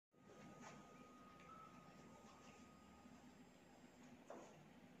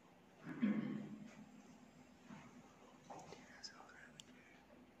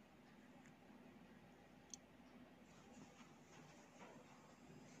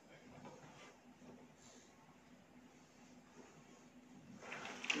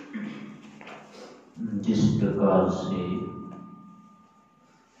जिस प्रकार से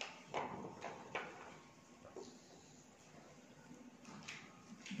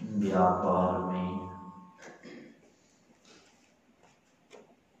व्यापार में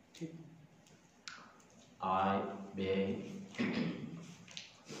आय व्यय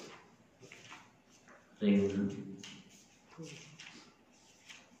ऋण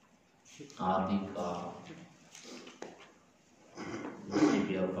आदि का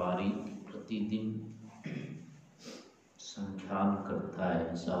व्यापारी प्रतिदिन संख्यान करता है,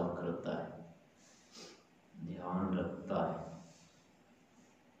 हिसाब करता है, ध्यान रखता है,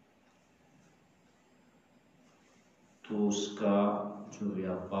 तो उसका जो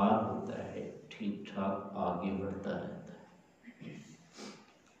व्यापार होता है ठीक ठाक आगे बढ़ता रहता है।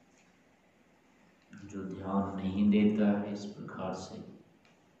 जो ध्यान नहीं देता है इस प्रकार से,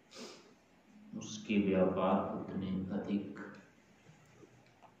 उसके व्यापार उतने अधिक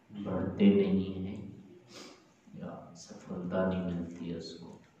बढ़ते नहीं हैं या सफलता नहीं मिलती है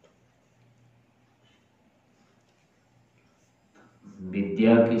उसको।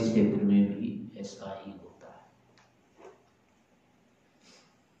 विद्या के क्षेत्र में भी ऐसा ही होता है।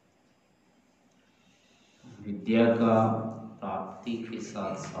 विद्या का प्राप्ति के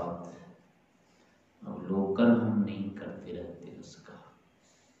साथ साथ अवलोकन हम नहीं करते रहते उसका,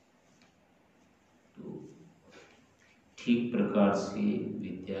 तो ठीक प्रकार से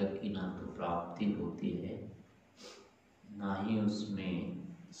विद्या की ना तो प्राप्ति होती है, ना ही उसमें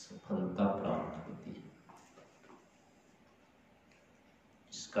सफलता प्राप्त होती है।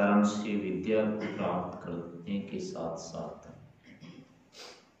 इस कारण से विद्या को प्राप्त करने के साथ साथ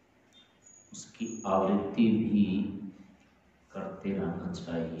उसकी आवृत्ति भी करते रहना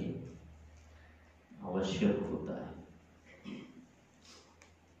चाहिए, आवश्यक होता है।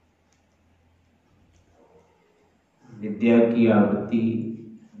 विद्या की आवृत्ति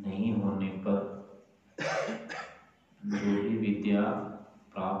नहीं होने पर जो भी विद्या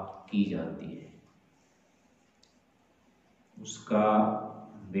प्राप्त की जाती है उसका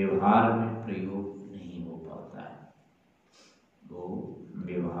व्यवहार में प्रयोग नहीं हो पाता है, वो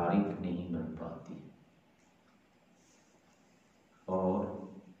व्यवहारिक नहीं बन पाती। और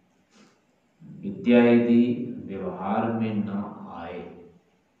विद्या यदि व्यवहार में न आए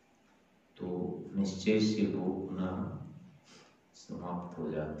तो निश्चय से वो पुनः समाप्त हो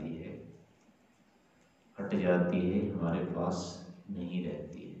जाती है, हट जाती है, हमारे पास नहीं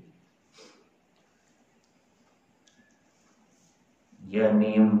रहती है। यह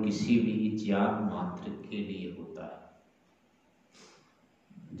नियम किसी भी ज्ञान मात्र के लिए होता है।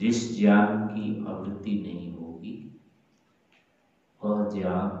 जिस ज्ञान की आवृत्ति नहीं होगी वह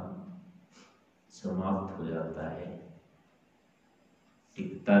ज्ञान समाप्त हो जाता है,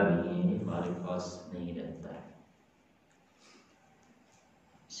 टिकता नहीं है, हमारे पास नहीं रहता है।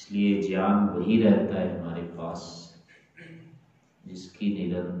 इसलिए ज्ञान वही रहता है हमारे पास जिसकी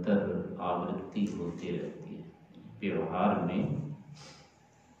निरंतर आवृत्ति होती रहती है। व्यवहार में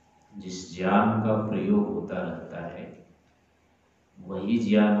जिस ज्ञान का प्रयोग होता रहता है वही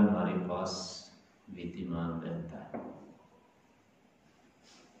ज्ञान हमारे पास विद्यमान रहता है।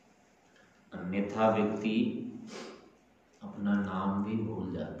 अन्यथा व्यक्ति अपना नाम भी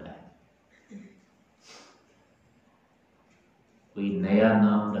भूल जाता है। कोई नया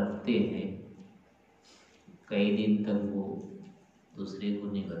नाम रखते हैं, कई दिन तक वो दूसरे को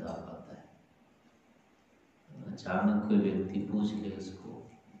नहीं बता पाता है। अचानक कोई व्यक्ति पूछ ले उसको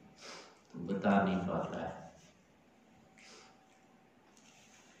तो बता नहीं पाता है।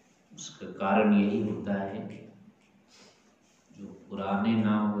 उसका कारण यही होता है कि जो पुराने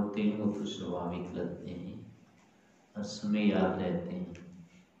नाम होते हैं वो तो स्वाभाविक लगते हैं, हर समय याद रहते हैं,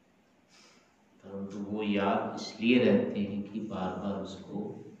 परंतु वो याद इसलिए रहते हैं कि बार बार उसको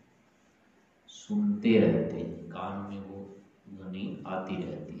सुनते रहते हैं, कान में वो ध्वनि आती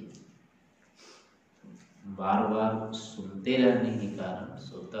रहती है। बार बार सुनते रहने के कारण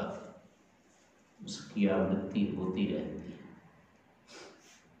स्वतः उसकी आवृत्ति होती रहती है।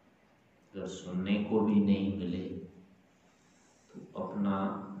 अगर सुनने को भी नहीं मिले तो अपना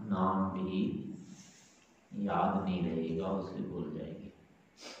नाम भी याद नहीं रहेगा, उसे भूल जाएगी।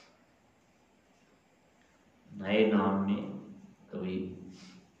 नए नाम में कभी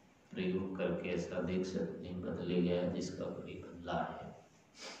प्रयोग करके ऐसा देख सकते हैं बदले गया जिसका कोई बदला है,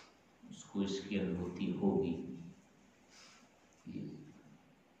 उसको इसकी अनुभूति होगी।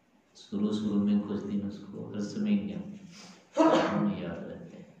 शुरू शुरू में कुछ दिन उसको हर समय ज्ञान याद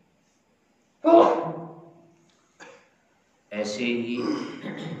रहते हैं। ऐसे ही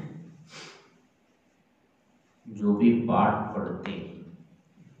जो भी पाठ पढ़ते हैं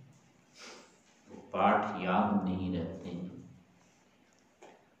वो पाठ याद नहीं रहते हैं।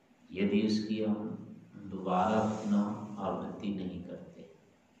 यदि उसकी हम दोबारा पुनः आवृत्ति नहीं करते।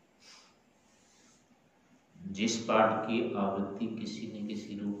 जिस पाठ की आवृत्ति किसी न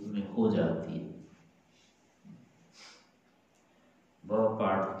किसी रूप में हो जाती है वह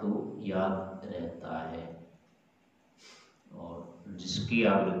पाठ तो याद रहता है, और जिसकी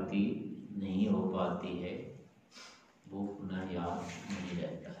आवृत्ति नहीं हो पाती है वो पुनः याद नहीं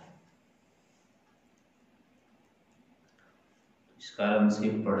रहता है। इस कारण से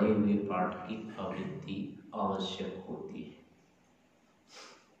पढ़े हुए पाठ की आवृत्ति आवश्यक होती है।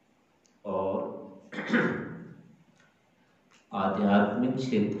 और आध्यात्मिक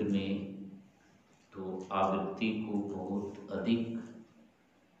क्षेत्र में तो आवृत्ति को बहुत अधिक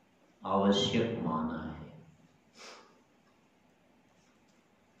आवश्यक माना है।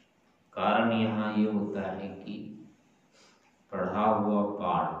 कारण यहाँ ये होता है कि पढ़ा हुआ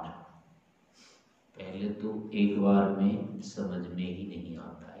पाठ पहले तो एक बार में समझ में ही नहीं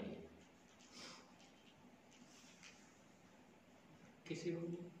आता है। किसी को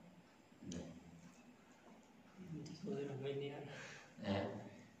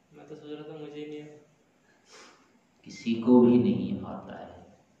मैं तो सोच रहा था मुझे नहीं आता। किसी को भी नहीं आता है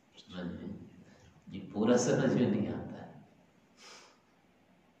समझ में, ये पूरा समझ में नहीं आता है।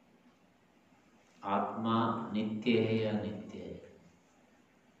 आत्मा नित्य है या नित्य है,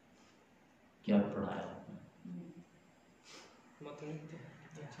 क्या पढ़ा है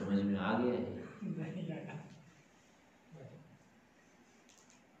समझ में आ गया है?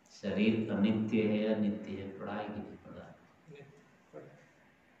 शरीर अनित्य है या नित्य है, पढ़ाई की नहीं पढ़ा,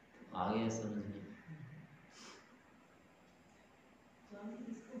 आ गया समझ में?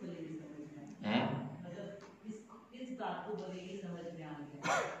 हैं? इस बात को बोलेगी समझ में आ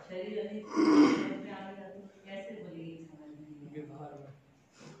गया, शरीर अनित्य समझ में आ गया तो कैसे बोलेगी समझ में? व्यवहार में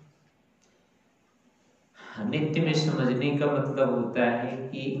नित्य में समझने का मतलब होता है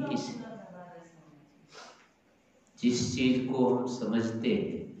कि जिस चीज को हम समझते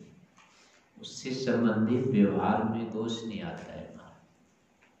हैं उससे संबंधित व्यवहार में दोष नहीं आता है हमारा।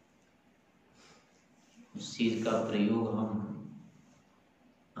 उस चीज का प्रयोग हम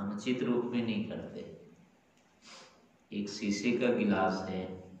अनुचित रूप में नहीं करते। एक शीशे का गिलास है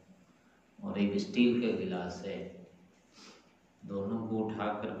और एक स्टील का गिलास है, दोनों को उठा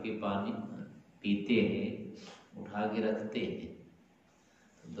करके पानी पीते हैं, उठा के रखते हैं,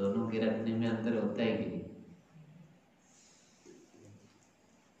 तो दोनों के रखने में अंतर होता है कि नहीं?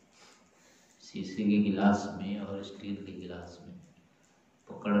 शीशे के गिलास में और स्टील के गिलास में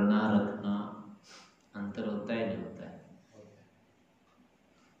पकड़ना रखना अंतर होता है नहीं होता है?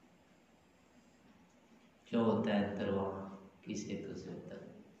 क्यों होता है अंतर? वहाँ किस हेतु से होता है?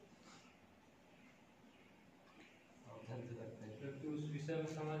 उस विषय में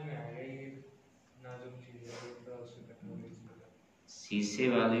समझ में आएगा ये नाजुक चीज है। शीशे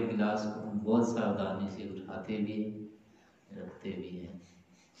वाले गिलास को हम बहुत सावधानी से उठाते भी हैं, रखते भी हैं।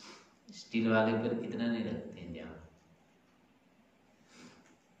 स्टील वाले पर कितना नहीं रखते हैं ध्यान,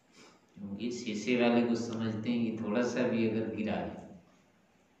 क्योंकि शीशे वाले को समझते हैं कि थोड़ा सा भी अगर गिरा है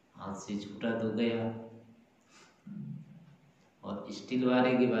हाथ से छूटा तो गया, और स्टील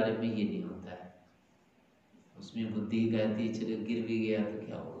वाले के बारे में ये नहीं होता है। उसमें बुद्धि कहती है चलो गिर भी गया तो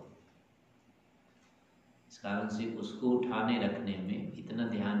क्या होगा। इस कारण से उसको उठाने रखने में इतना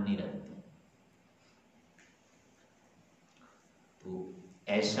ध्यान नहीं रखते। तो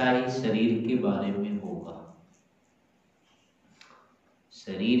ऐसा ही शरीर के बारे में होगा।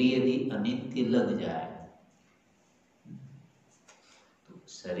 शरीर यदि अनित्य लग जाए तो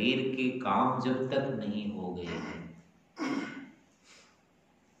शरीर के काम जब तक नहीं हो गए हैं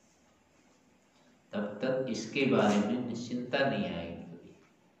तब तक इसके बारे में निश्चिंता नहीं आएगी कभी,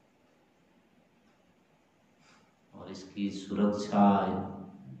 और इसकी सुरक्षा,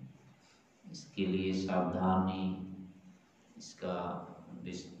 इसके लिए सावधानी, इसका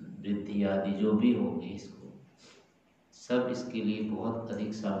वृद्धि आदि जो भी होगी, इसको सब इसके लिए बहुत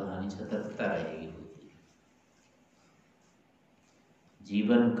अधिक सावधानी सतर्कता रहेगी होती है।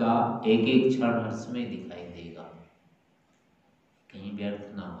 जीवन का एक एक क्षण हर्ष में दिखाई देगा, कहीं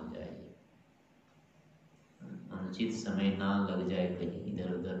व्यर्थ ना हो जाए, अनुचित समय ना लग जाए, कहीं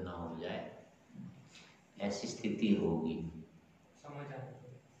इधर उधर ना हो जाए, ऐसी स्थिति होगी। समझ आए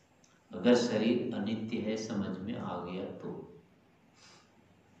अगर शरीर अनित्य है समझ में आ गया तो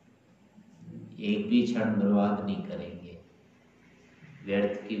एक भी क्षण बर्बाद नहीं करेंगे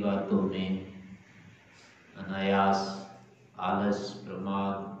व्यर्थ की बातों में, अनायास, आलस,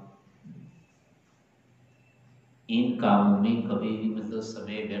 प्रमाद, इन कामों में कभी भी मतलब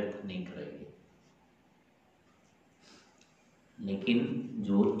समय व्यर्थ नहीं करेंगे। लेकिन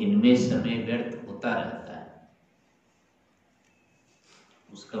जो इनमें समय व्यर्थ होता रहता है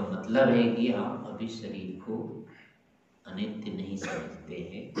उसका मतलब है कि हम अभी शरीर को अनित्य नहीं समझते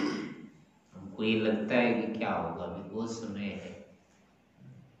हैं। हमको ये लगता है कि क्या होगा, अभी बहुत समय है।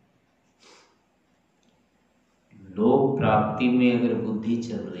 लोक प्राप्ति में अगर बुद्धि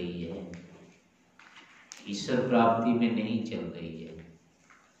चल रही है, ईश्वर प्राप्ति में नहीं चल रही है,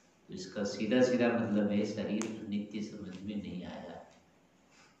 तो इसका सीधा सीधा मतलब है शरीर नित्य समझ में नहीं आया।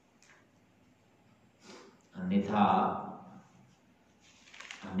 अन्यथा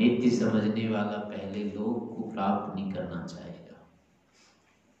अनित्य समझने वाला पहले लोक को प्राप्त नहीं करना चाहेगा।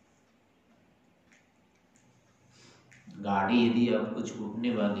 गाड़ी यदि आपको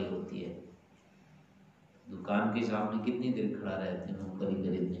छूटने वाली होती है, दुकान के सामने कितनी देर खड़ा रहते हैं मूंगफली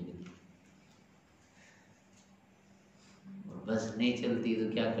खरीदने के लिए, और बस नहीं चलती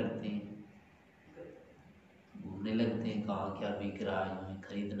तो क्या करते हैं, घूमने लगते हैं, कहाँ क्या बिक रहा है, हमें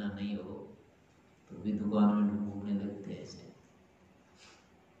खरीदना नहीं हो तो भी दुकान में घूमने लगते हैं। ऐसे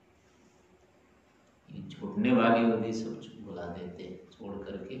ये छूटने वाली होती सब बुला देते हैं, छोड़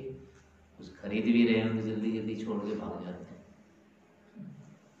करके कुछ खरीद भी रहे हैं तो जल्दी जल्दी छोड़ के भाग जाते हैं।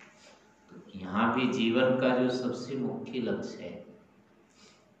 तो यहाँ भी जीवन का जो सबसे मुख्य लक्ष्य है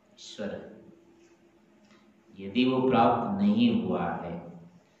ईश्वर है, यदि वो प्राप्त नहीं हुआ है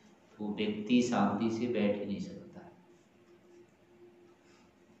तो व्यक्ति शांति से बैठ ही नहीं सकता,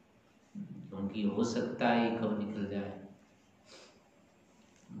 क्योंकि हो सकता है ये कब निकल जाए।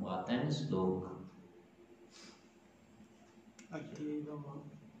 वो आता है ना श्लोक,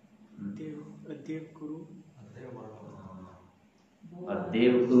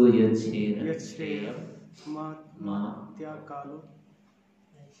 अद्यैव कुरु यच्छ्रेयं मा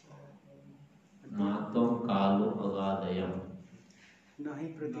त्वं कालो अगाधयम्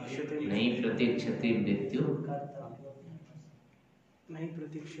नहीं प्रतीक्षते मृत्यु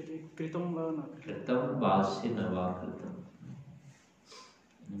कृतं वास्य न वा कृतं।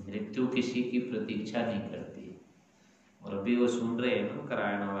 मृत्यु किसी की प्रतीक्षा नहीं करती। और अभी वो सुन रहे हैं ना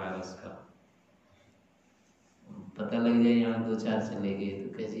कोरोना वायरस का, पता लग जाए यहाँ 2-4 चले गए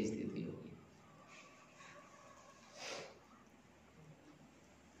तो कैसी स्थिति होगी।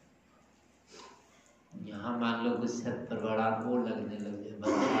 यहाँ मान लो कुछ छत पर बड़ा वो लगने लग जाए,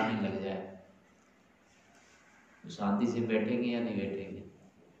 बदलाने लग जाए, तो शांति से बैठेंगे या नहीं बैठेंगे?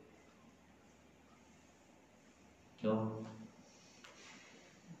 क्यों?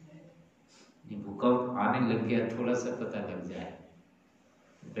 भूकंप आने लग गया, थोड़ा सा पता लग जाए,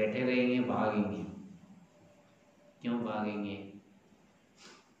 बैठे रहेंगे, भागेंगे? क्यों भागेंगे?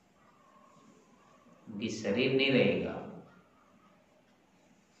 क्योंकि शरीर नहीं रहेगा।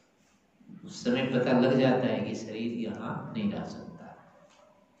 उस समय पता लग जाता है कि शरीर यहाँ नहीं रह सकता।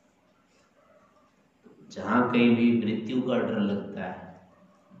 जहां कहीं भी मृत्यु का डर लगता है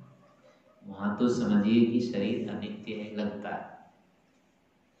वहां तो समझिए कि शरीर अनित्य है, लगता है।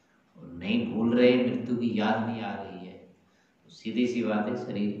 और नहीं भूल रहे, मृत्यु की याद नहीं आ रही है, तो सीधी सी बात है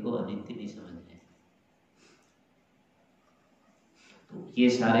शरीर को अनित्य नहीं समझ रहे। तो ये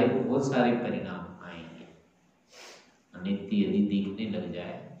सारे बहुत सारे परिणाम आएंगे। अनित्य यदि दिखने लग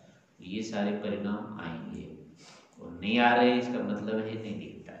जाए तो ये सारे परिणाम आएंगे, और नहीं आ रहे इसका मतलब है नहीं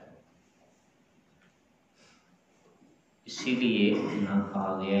दिखता है। इसीलिए यहाँ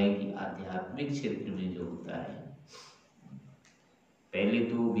कहा गया है कि आध्यात्मिक क्षेत्र में जो होता है, पहले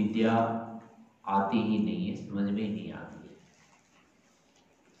तो विद्या आती ही नहीं है, समझ में ही नहीं आती है।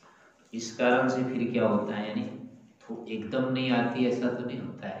 इस कारण से फिर क्या होता है, यानी तो एकदम नहीं आती ऐसा तो नहीं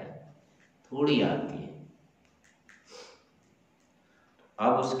होता है, थोड़ी आती है।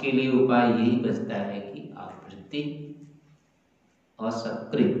 अब उसके लिए उपाय यही बचता है कि आवृत्ति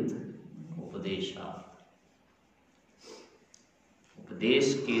असकृत उपदेशा,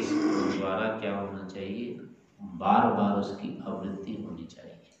 उपदेश के द्वारा क्या होना चाहिए, बार बार उसकी आवृत्ति होनी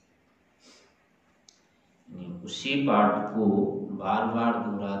चाहिए। उसी पाठ को बार बार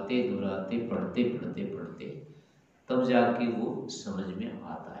दोहराते दोहराते पढ़ते पढ़ते पढ़ते तब जाके वो समझ में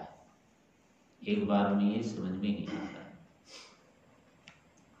आता है। एक बार में ये समझ में नहीं आता है।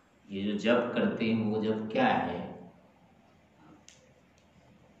 ये जो जप करते हैं वो जप क्या है,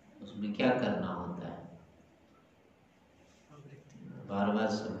 उसमें क्या करना होता है? बार बार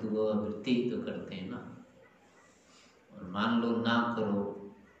शब्द को आवृत्ति तो करते हैं ना। और मान लो ना करो,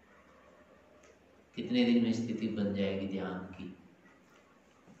 कितने दिन में स्थिति बन जाएगी ध्यान की?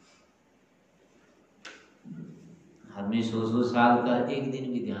 आदमी 100 साल का एक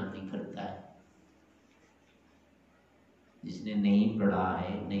दिन भी ध्यान नहीं करता है। जिसने नहीं पढ़ा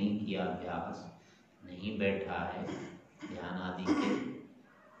है, नहीं किया अभ्यास, नहीं बैठा है ध्यान आदि के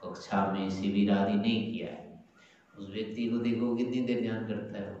कक्षा में, शिविर आदि नहीं किया है, उस व्यक्ति को देखो कितनी देर ध्यान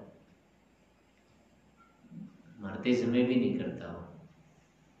करता है। मरते समय भी नहीं करता हो।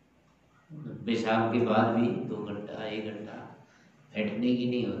 पेशाब के बाद भी 2 घंटा 1 घंटा बैठने की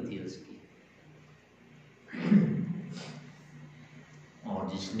नहीं होती उसकी। और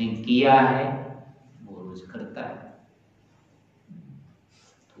जिसने किया है वो रोज करता है,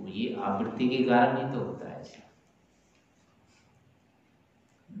 तो ये आवृत्ति के कारण ही तो होता है ऐसा।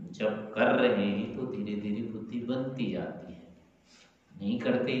 जब कर रहे हैं तो धीरे धीरे बुद्धि बनती जाती है, नहीं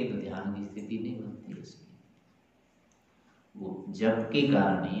करते तो ध्यान की स्थिति नहीं बनती उसकी। वो जब के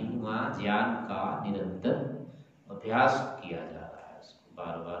कारण ही वहाँ ज्ञान का निरंतर अभ्यास किया जा रहा है, उसको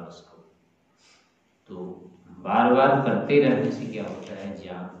बार बार उसको। तो बार बार करते रहने से क्या होता है,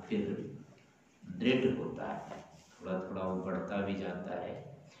 ज्ञान फिर दृढ़ होता है, थोड़ा थोड़ा वो बढ़ता भी जाता है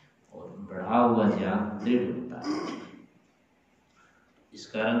और बढ़ा हुआ ज्ञान दृढ़ होता है। इस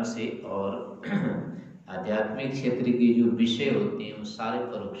कारण से और आध्यात्मिक क्षेत्र के जो विषय होते हैं वो सारे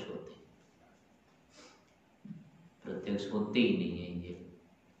परोक्ष होते हैं, प्रत्यक्ष होते ही नहीं है ये।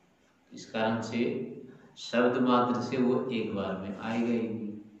 इस कारण से शब्द मात्र से वो एक बार में आएगा ही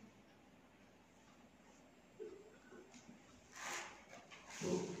नहीं। तो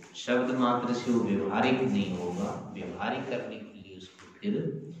शब्द मात्र से वो व्यवहारिक नहीं होगा, व्यवहारिक करने के लिए उसको फिर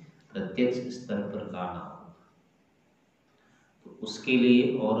प्रत्यक्ष स्तर पर गाना होगा। तो उसके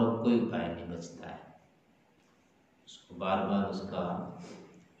लिए और अब कोई उपाय नहीं बचता है, उसको बार बार उसका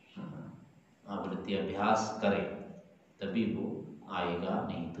आवृत्ति अभ्यास करें तभी वो आएगा,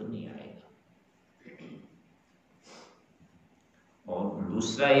 नहीं तो नहीं आएगा। और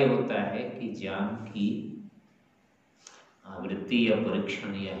दूसरा ये होता है कि ज्ञान की आवृत्ति या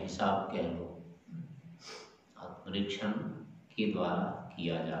परीक्षण या हिसाब कह लो, आत्मरीक्षण के द्वारा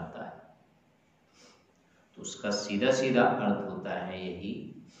किया जाता है। तो उसका सीधा सीधा अर्थ होता है यही,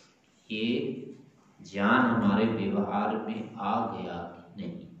 ये ज्ञान हमारे व्यवहार में आ गया कि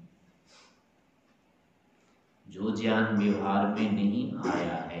नहीं। जो ज्ञान व्यवहार में नहीं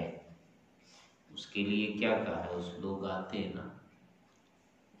आया है उसके लिए क्या कहा है, उस लोग आते हैं ना,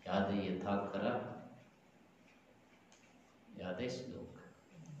 याद है यथा खरा, याद है श्लोक,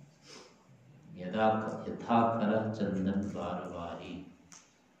 यथा खरा चंदन बारवाही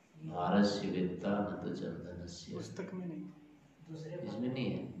भारस्य विद्या न तो चंदनस्य। पुस्तक में नहीं, इसमें नहीं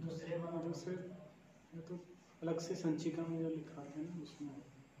है, दूसरे तो अलग से संचिका में जो लिखा है ना उसमें।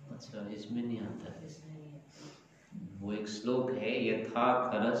 अच्छा, इसमें नहीं आता है। वो एक श्लोक है, यथा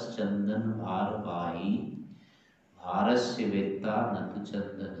खरस चंदन भारवाही भारस्य वेत्ता न तो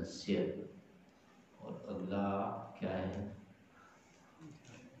चंदनस्य। और अगला क्या है,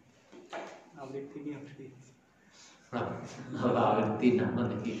 आवृत्ति भी आखिरी। अब आवृत्ति न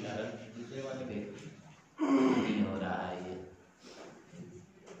होने के कारण नहीं हो रहा है ये।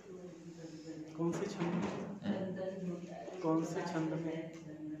 कौन से छंद में, कौन से छंद में?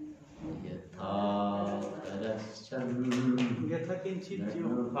 यथा खरस चंदन यथा किंचित जो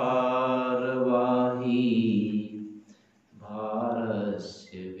भारवाही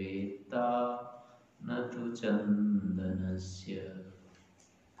भारस्य वेत्ता न तु चंदनस्य।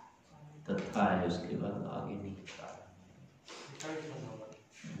 तथा है उसके बाद आगे नहीं लिखा।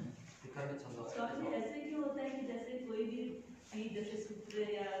 ऐसे क्यों होता है कि जैसे कोई भी चीज, जैसे सूत्र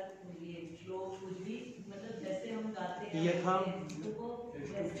या ये श्लोक कुछ भी, मतलब जैसे हम गाते हैं यथा तो वो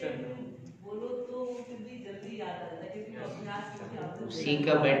वैसे बोलो तो फिर भी जल्दी याद आ जाता है, क्योंकि वो अभ्यास करके उसी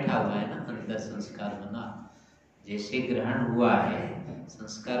का बैठा हुआ है ना अंदर संस्कार बना, जैसे ग्रहण हुआ है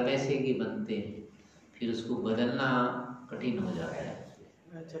संस्कार वैसे ही बनते हैं, फिर उसको बदलना कठिन हो जाता है।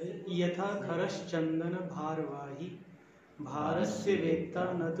 यथा खरस चंदन भारवाही भारस्य वेत्ता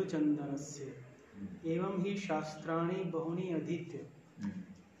न तु चंदनस्य एवं ही शास्त्राणि बहुनि अधीत्य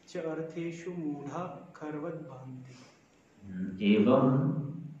च अर्थेषु मूढ़ा खरवत भान्ति। एवं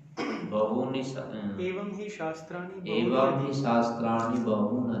बहुनि एवं ही शास्त्राणि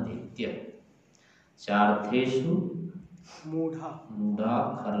बहुनि अधीत्य चार्थेषु मूढ़ा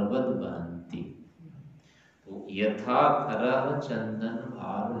खरवत भान्ति। तो यथा खरः चंदन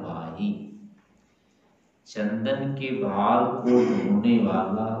भारवाही, चंदन के भार को ढोने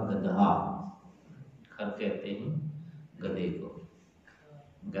वाला गधा, खर कहते हैं गधे को,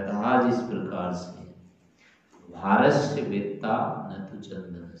 गधा जिस प्रकार से भारस्य वेत्ता न तो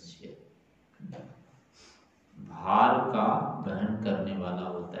चंदनस्य, भार का वहन करने वाला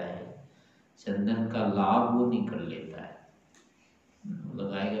होता है, चंदन का लाभ वो नहीं कर लेता है,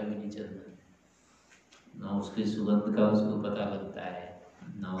 लगाएगा भी नहीं चंदन, ना उसकी सुगंध का उसको पता लगता है,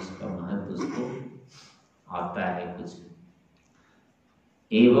 ना उसका महत्व उसको आता है कुछ।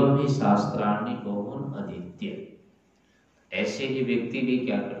 एवं ही शास्त्राणि बहुन अधीत्य, ऐसे ही व्यक्ति भी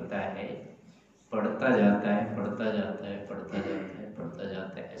क्या करता है, पढ़ता जाता है, पढ़ता जाता है, पढ़ता जाता है, पढ़ता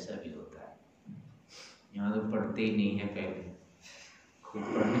जाता है, ऐसा भी होता है। यहाँ तो पढ़ते ही नहीं है, पहले खूब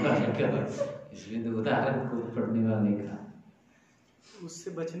पढ़ने वाले का, इसमें तो उदाहरण खूब पढ़ने वाले का।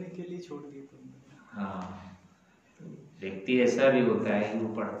 उससे बचने के लिए छोड़ दिए तुमने। हाँ, तो व्यक्ति ऐसा भी होता है कि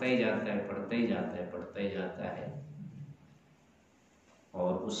वो पढ़ता ही जाता है, पढ़ता ही जाता है, पढ़ता ही जाता है,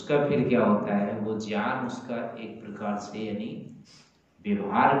 और उसका फिर क्या होता है, वो ज्ञान उसका एक प्रकार से यानी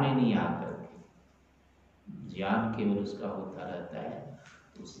व्यवहार में नहीं आकर ज्ञान केवल उसका होता रहता है,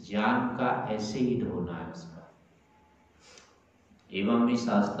 उस ज्ञान का ऐसे ही ढोना है उसका। एवं भी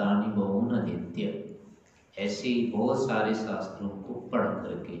शास्त्राणि बहून अधीत्य, ऐसे ही बहुत सारे शास्त्रों को पढ़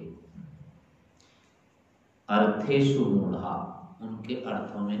करके अर्थेषु मूढ़ा, उनके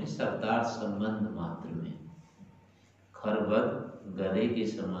अर्थों में शब्दार्थ संबंध मात्र में खरबत गधे के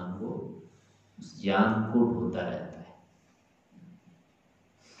समान वो ज्ञान को ढोता रहता है।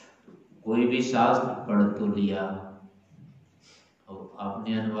 कोई भी शास्त्र पढ़ तो लिया और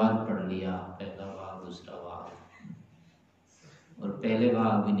आपने अनुवाद पढ़ लिया, पहला भाग दूसरा भाग, और पहले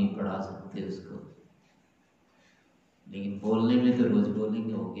भाग भी नहीं पढ़ा सकते उसको, लेकिन बोलने में तो रोज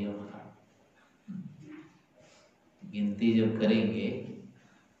बोलेंगे, हो गया हमारा। गिनती जब करेंगे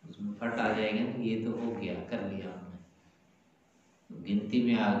उसमें फट आ जाएगा ना, ये तो हो गया, कर लिया हमने, तो गिनती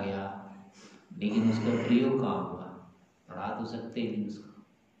में आ गया, लेकिन उसका प्रयोग कहाँ हुआ? पढ़ा तो सकते ही नहीं उसको,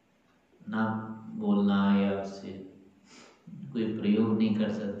 ना बोलना या उससे कोई प्रयोग नहीं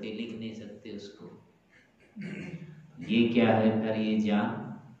कर सकते, लिख नहीं सकते उसको। ये क्या है फिर? ये ज्ञान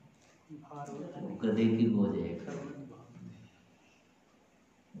गधे की बोझ है।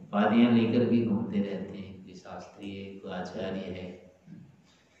 उपाधियां लेकर के घूमते रहते हैं, कोई शास्त्री है, कोई आचार्य है,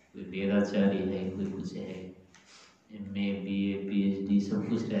 कोई वेदाचार्य है, कोई कुछ है, MA BA PhD सब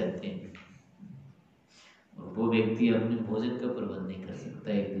कुछ रहते हैं, और वो व्यक्ति अपने भोजन का प्रबंध नहीं कर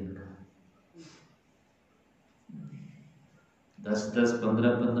सकता एक दिन का। 10-10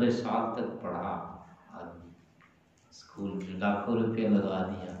 15-15 साल तक पढ़ा आदमी, स्कूल में लाखों रुपया लगा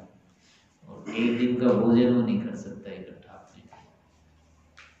दिया, और एक दिन का भोजन वो नहीं कर सकता इकट्ठा अपने लिए।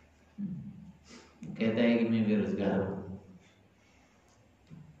 कहता है कि मैं बेरोजगार हूँ,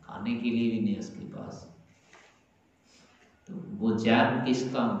 खाने के लिए भी नहीं उसके पास, तो वो ज्ञान किस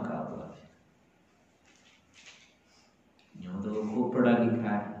काम का हुआ? यूं तो वो खूब पढ़ा लिखा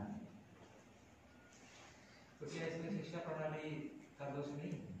है। तो क्या इसमें शिक्षा प्रणाली का दोष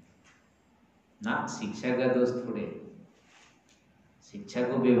नहीं? ना, शिक्षा का दोष थोड़े, शिक्षा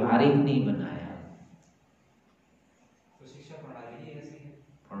को व्यवहारिक नहीं बनाया, तो शिक्षा प्रणाली ही ऐसी है।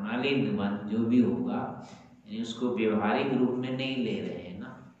 प्रणाली जो भी होगा यानी उसको व्यवहारिक रूप में नहीं ले रहे हैं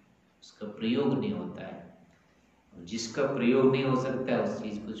ना, उसका प्रयोग नहीं होता है। जिसका प्रयोग नहीं हो सकता है उस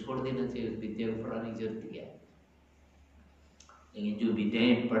चीज को छोड़ देना चाहिए, उस विद्या को पढ़ाने की जरूरत क्या है। लेकिन जो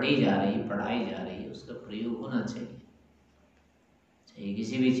विद्याएं पढ़ी जा रही, पढ़ाई जा रही है, उसका प्रयोग होना चाहिए, चाहे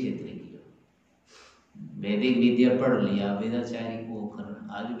किसी भी क्षेत्र की हो। वैदिक विद्या पढ़ लिया, वेदाचार्य को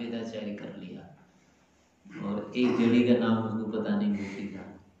आयुर्वेदाचार्य कर लिया, और एक जड़ी का नाम उसको पता नहीं, तुलसी का,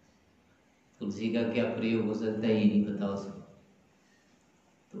 तुलसी का क्या प्रयोग हो सकता है ये नहीं पता उसको,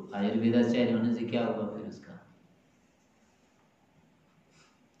 तो आयुर्वेदाचार्य होने से क्या होगा फिर उसका?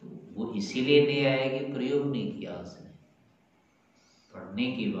 तो वो इसीलिए नहीं आया कि प्रयोग नहीं किया उसने।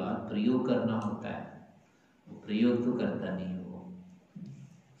 पढ़ने के बाद प्रयोग करना होता है, वो प्रयोग तो करता नहीं वो।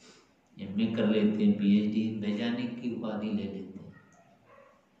 MA कर लेते हैं, PhD वैज्ञानिक की उपाधि ले लेते हैं,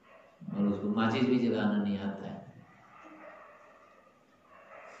 और उसको माचिस भी जलाना नहीं आता है,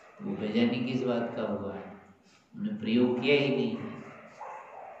 तो वो वैज्ञानिक किस बात का हुआ है? उन्हें प्रयोग किया ही नहीं।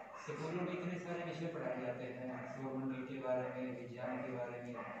 स्कूलों में इतने सारे विषय पढ़ाए जाते हैं, सौरमंडल के बारे में, विज्ञान के बारे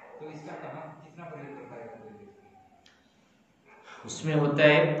में, तो इसका कहाँ कितना प्रयोग कर पाएगा कोई व्यक्ति? उसमें होता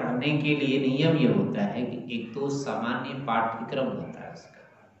है, पढ़ने के लिए नियम ये होता है कि एक तो सामान्य पाठ्यक्रम होता है उसका,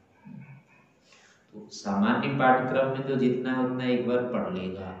 तो सामान्य पाठ्यक्रम में तो जितना उतना एक बार पढ़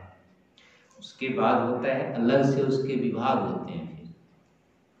लेगा। उसके बाद होता है अलग से उसके विभाग होते हैं, फिर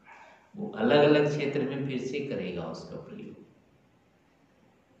वो अलग अलग क्षेत्र में फिर से करेगा उसका प्रयोग,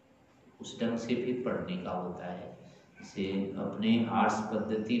 उस ढंग से फिर पढ़ने का होता है। जैसे अपने आर्ट्स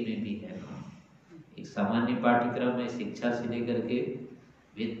पद्धति में भी है ना, एक सामान्य पाठ्यक्रम है, शिक्षा से लेकर के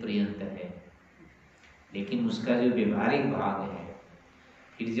वेद पर्यंत है, लेकिन उसका जो व्यवहारिक भाग है,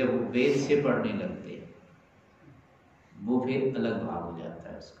 फिर जब वो वेद से पढ़ने लगते हैं वो फिर अलग भाग हो जाता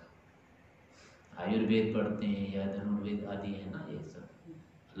है उसका। आयुर्वेद पढ़ते हैं या धनुर्वेद आदि है ना, ये सब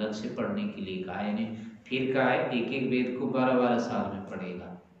अलग से पढ़ने के लिए कहा है। फिर कहा है एक एक वेद को 12-12 साल में पढ़ेगा,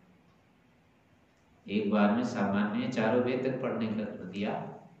 एक बार में सामान्य चारों वेद तक पढ़ने का कर दिया,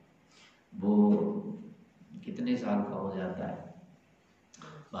 वो कितने साल का हो जाता है?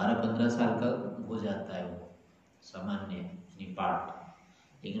 12-15 साल का हो जाता है वो सामान्य पाठ।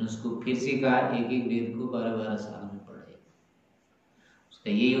 लेकिन उसको फिर से कहा एक एक वेद को 12-12 साल में पढ़े,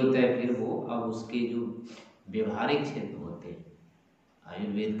 उसका यही होता है। फिर वो अब उसके जो व्यवहारिक क्षेत्र होते हैं,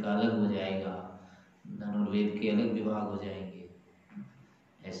 आयुर्वेद का अलग हो जाएगा, धनुर्वेद के अलग विभाग हो जाएंगे,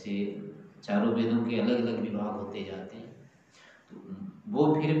 ऐसे चारों वेदों के अलग अलग विभाग होते जाते हैं। तो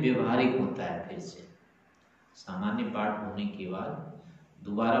वो फिर व्यवहारिक होता है। फिर से सामान्य पाठ होने के बाद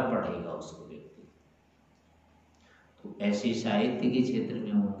दोबारा पढ़ेगा उसको व्यक्ति। तो ऐसे साहित्य के क्षेत्र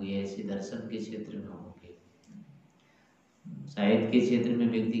में होंगे, ऐसे दर्शन के क्षेत्र में होंगे। साहित्य के क्षेत्र में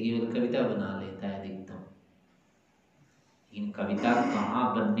व्यक्ति केवल कविता बना लेता है अधिकतम, लेकिन कविता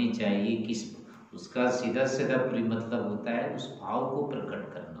कहाँ बननी चाहिए, किस, उसका सीधा सीधा मतलब होता है उस भाव को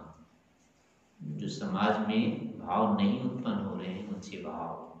प्रकट करना। जो समाज में भाव नहीं उत्पन्न हो रहे हैं, उनसे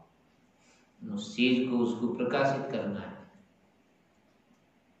भाव, उस चीज को उसको प्रकाशित करना है।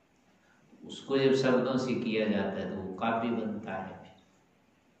 उसको जब शब्दों से किया जाता है तो वो काव्य बनता है।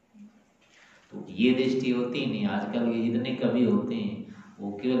 तो ये दृष्टि होती नहीं। आजकल के जितने कवि होते हैं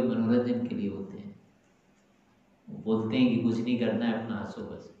वो केवल मनोरंजन के लिए होते हैं। वो बोलते हैं कि कुछ नहीं करना है, अपना हंसो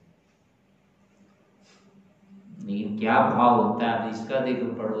बस। लेकिन क्या भाव होता है, अब इसका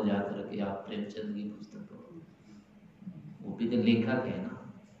देखो, पढ़ो जाकर के आप प्रेमचंद की पुस्तक पढ़ो, वो भी तो लेखक है ना,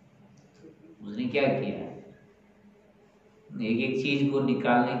 उसने क्या किया है, एक एक चीज को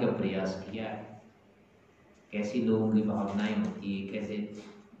निकालने का प्रयास किया है। कैसी लोगों की भावनाएं होती है, कैसे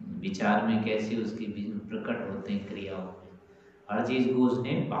विचार में कैसे उसके प्रकट होते हैं क्रियाओं में, हर चीज को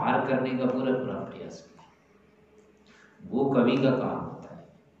उसने बाहर करने का पूरा प्रयास किया। वो कवि का काम होता है,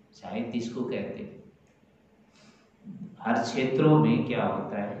 साहित्य इसको कहते हैं। हर क्षेत्रों में क्या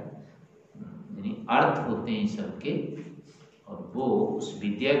होता है, यानी अर्थ होते हैं सबके, और वो उस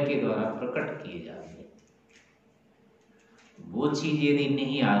विद्या के द्वारा प्रकट किए जाते हैं। वो चीज यदि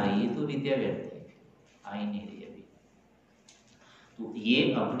नहीं आ रही है तो विद्या व्यर्थ है, आ ही नहीं रही अभी। तो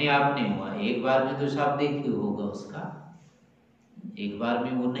ये अपने आप नहीं हुआ, एक बार में तो शाब्दिक होगा उसका, एक बार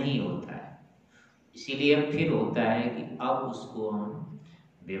में वो नहीं होता है। इसीलिए अब फिर होता है कि अब उसको हम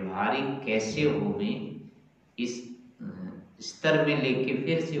व्यवहारिक कैसे होवे इस स्तर में लेके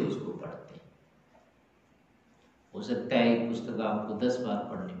फिर से उसको पढ़ते हैं। हो सकता है एक पुस्तक आपको 10 बार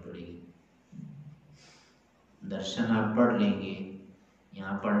पढ़नी पड़ेगी। दर्शन आप पढ़ लेंगे,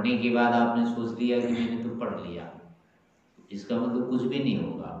 यहाँ पढ़ने के बाद आपने सोच लिया कि मैंने तो पढ़ लिया, इसका मतलब कुछ भी नहीं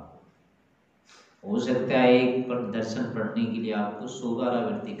होगा। हो सकता है एक दर्शन पढ़ने के लिए आपको 100 बार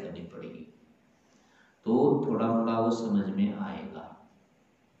आवृत्ति करनी पड़ेगी, तो थोड़ा थोड़ा वो समझ में आएगा।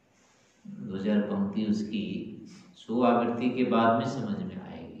 2000 पंक्ति उसकी 100 आवृत्ति के बाद में समझ में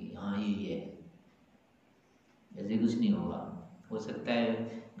आएगी, हाँ ये है। ऐसे कुछ नहीं होगा। हो सकता है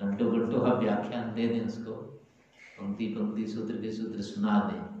घंटों घंटों आप व्याख्यान दे दें उसको, पंक्ति पंक्ति सूत्र के सूत्र सुना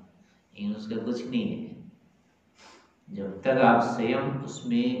दें, लेकिन उसका कुछ नहीं है। जब तक आप स्वयं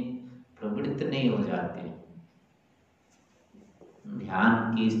उसमें प्रवृत्त नहीं हो जाते,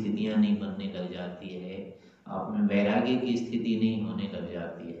 ध्यान की स्थितियां नहीं बनने लग जाती है, आप में वैराग्य की स्थिति नहीं होने लग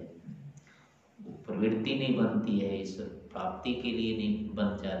जाती है, प्रवृत्ति नहीं बनती है, इस प्राप्ति के लिए नहीं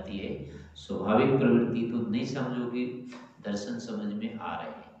बन जाती है, स्वाभाविक प्रवृत्ति, तो नहीं समझोगे दर्शन समझ में आ रहे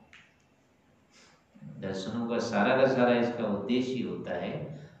हैं। दर्शनों का सारा इसका उद्देश्य ही होता है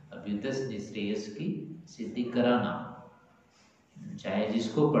अभ्युदय निश्रेयस की सिद्धि कराना। चाहे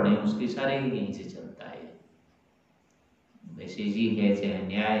जिसको पढ़े उसके सारे ही यहीं से चलता है। वैसे जी है, चाहे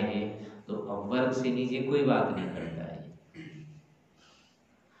न्याय है, तो अपवर्ग से नीचे कोई बात नहीं करता है।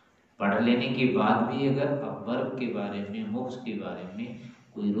 पढ़ लेने के बाद भी अगर अपवर्ग के बारे में, मोक्ष के बारे में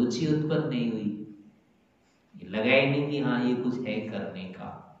कोई रुचि उत्पन्न नहीं हुई, लगा ही नहीं कि हाँ ये कुछ है करने का,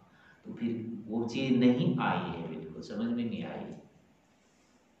 तो फिर वो चीज नहीं आई है, बिल्कुल समझ में नहीं आई।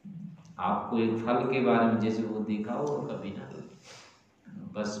 आपको एक फल के बारे में जैसे वो देखा हो कभी ना,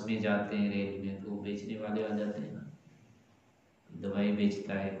 बस में जाते हैं, रेल में, तो बेचने वाले आ जाते हैं ना, दवाई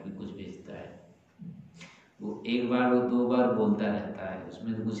बेचता है, कोई कुछ बेचता है, वो एक बार वो 2 बार बोलता रहता है,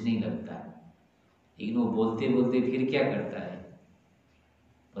 उसमें तो कुछ नहीं लगता है, लेकिन वो बोलते बोलते फिर क्या करता है,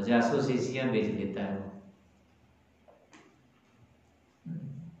 50 शीशियां बेच देता है।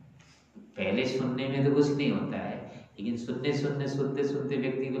 वो पहले सुनने में तो कुछ नहीं होता है, लेकिन सुनते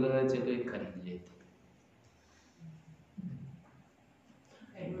व्यक्ति को लगा चलो एक खरीद लेते,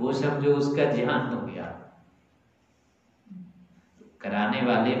 वो समझो उसका ध्यान हो गया। कराने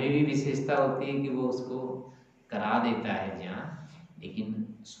वाले में भी विशेषता होती है कि वो उसको करा देता है ध्यान, लेकिन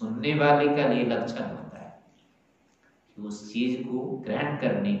सुनने वाले का ये लक्षण होता है कि उस चीज को ग्रहण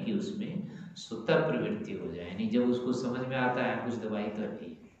करने की उसमें स्वतः प्रवृत्ति हो जाए। नहीं, जब उसको समझ में आता है कुछ दवाई तो है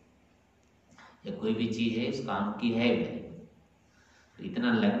या कोई भी चीज है इस काम की है मेरे, तो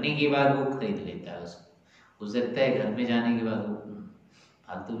इतना लगने के बाद वो खरीद लेता है उसको। हो सकता है घर में जाने के बाद वो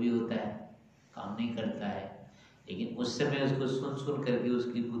फालतू भी होता है, काम नहीं करता है, लेकिन उस समय उसको सुन सुन करके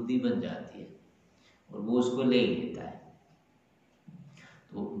उसकी बुद्धि बन जाती है और वो उसको ले लेता है।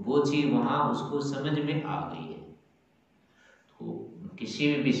 तो वो चीज वहां उसको समझ में आ गई है। तो किसी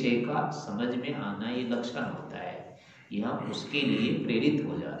भी विषय का समझ में आना ये लक्षण होता है, ये हम उसके लिए प्रेरित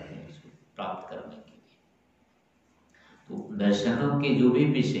हो जाते हैं उसको प्राप्त करने के लिए। तो दर्शनों के जो भी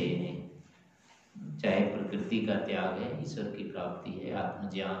विषय हैं, चाहे प्रकृति का त्याग है, ईश्वर की प्राप्ति है,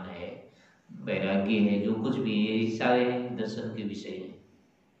 आत्मज्ञान है, वैराग्य है, जो कुछ भी है, ये सारे दर्शन के विषय हैं।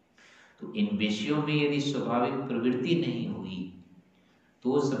 तो इन विषयों में यदि स्वाभाविक प्रवृत्ति नहीं हुई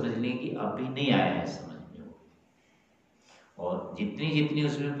तो समझ लें कि अभी नहीं आया है समझ में वो, और जितनी जितनी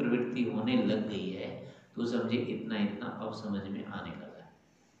उसमें प्रवृत्ति होने लग गई है तो समझे इतना इतना अब समझ में आने लगा है।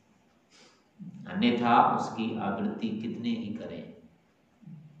 अन्यथा उसकी आवृत्ति कितने ही करें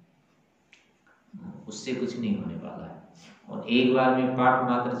उससे कुछ नहीं होने वाला है, और एक बार में पाठ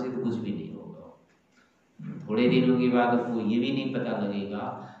मात्र से तो कुछ भी नहीं होगा। थोड़े दिनों के बाद आपको ये भी नहीं पता लगेगा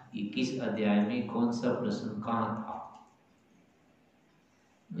कि किस अध्याय में कौन सा प्रश्न कहाँ था।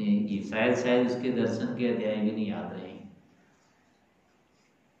 ये शायद उसके दर्शन के अध्याय भी नहीं याद रहे।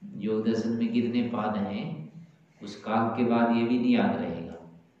 योग दर्शन में कितने पाद हैं उस काल के बाद ये भी नहीं याद रहेगा,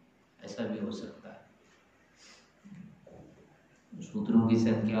 ऐसा भी हो सकता है। सूत्रों की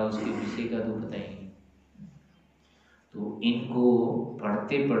संख्या उसके विषय का तो पता ही नहीं। तो इनको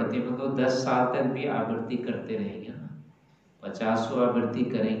पढ़ते पढ़ते मतलब 10 साल तक भी आवृत्ति करते रहेंगे ना, 50 आवृत्ति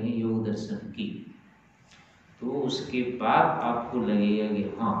करेंगे योग दर्शन की, तो उसके बाद आपको लगेगा कि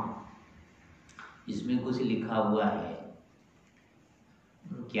हाँ इसमें कुछ लिखा हुआ है।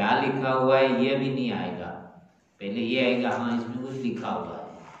 क्या लिखा हुआ है ये अभी नहीं आएगा, पहले ये आएगा हाँ इसमें कुछ लिखा हुआ है।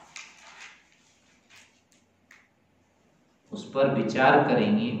 उस पर विचार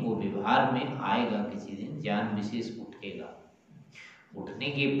करेंगे, वो व्यवहार में आएगा, किसी दिन ज्ञान विशेष उठेगा। उठने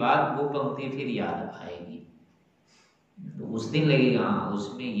के बाद वो पंक्ति फिर याद आएगी, तो उस दिन लगेगा हाँ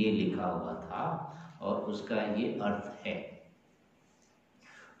उसमें ये लिखा हुआ था और उसका ये अर्थ है।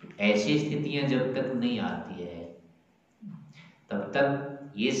 तो ऐसी स्थितियां जब तक नहीं आती है तब तक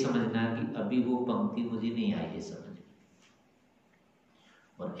ये समझना कि अभी वो पंक्ति मुझे नहीं आई है समझ में।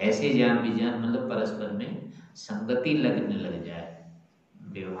 और ऐसे ज्ञान विज्ञान मतलब परस्पर में संगति लगने लग जाए,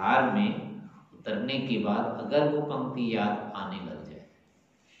 व्यवहार में उतरने के बाद अगर वो पंक्ति याद आने लग जाए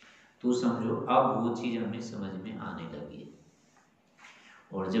तो समझो अब वो चीज हमें समझ में आने लगी है।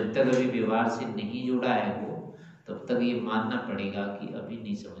 और जब तक अभी व्यवहार से नहीं जुड़ा है वो, तब तक ये मानना पड़ेगा कि अभी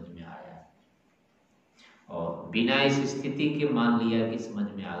नहीं समझ में आया है। और बिना इस स्थिति के मान लिया कि समझ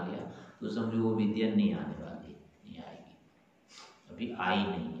में आ गया तो समझो वो विद्या नहीं आने वाली, नहीं आएगी, अभी आई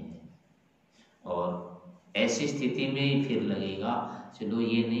नहीं है। और ऐसी स्थिति में फिर लगेगा चलो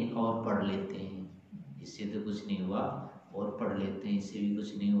ये नहीं और पढ़ लेते हैं, इससे तो कुछ नहीं हुआ और पढ़ लेते हैं, इससे भी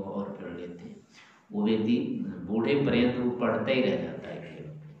कुछ नहीं हुआ और पढ़ लेते हैं। वो व्यक्ति बूढ़े पर्यंत वो पढ़ता ही रह जाता है केवल।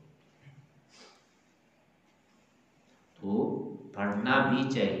 तो पढ़ना भी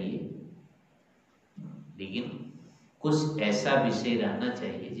चाहिए, लेकिन कुछ ऐसा विषय रहना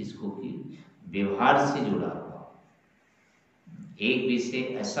चाहिए जिसको कि व्यवहार से जुड़ा हुआ। एक विषय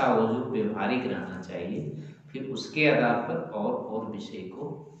ऐसा हो जो व्यवहारिक रहना चाहिए, फिर उसके आधार पर और विषय को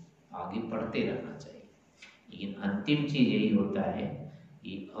आगे पढ़ते रहना चाहिए। लेकिन अंतिम चीज यही होता है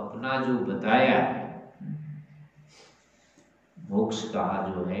कि अपना जो बताया है मोक्ष कहा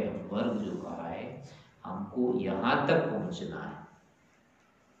जो है, वर्ग जो कहा है, हमको यहाँ तक पहुँचना है।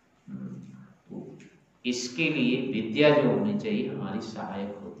 तो इसके लिए विद्या जो होनी चाहिए हमारी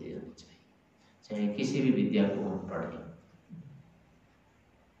सहायक होती रहनी चाहिए, चाहे किसी भी विद्या को हम पढ़ें।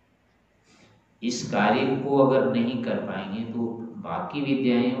 इस कार्य को अगर नहीं कर पाएंगे तो बाकी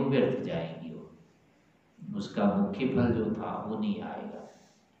विद्याएं वो व्यर्थ जाएंगी, उसका मुख्य फल जो था वो नहीं आएगा।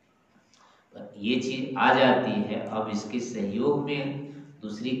 पर ये चीज आ जाती है, अब इसके सहयोग में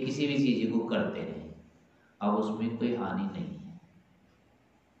दूसरी किसी भी चीज को करते रहे, अब उसमें कोई हानि नहीं है।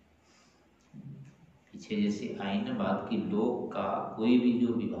 पीछे जैसे आई ना बात की, लोक का कोई भी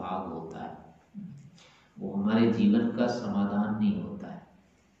जो विभाग होता है वो हमारे जीवन का समाधान नहीं होता है।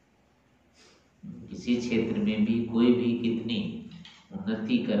 किसी क्षेत्र में भी कोई भी कितनी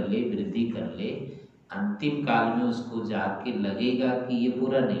उन्नति कर ले, वृद्धि कर ले, अंतिम काल में उसको जाके लगेगा कि ये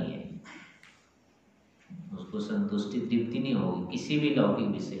पूरा नहीं है, उसको संतुष्टि तृप्ति नहीं होगी किसी भी लौकिक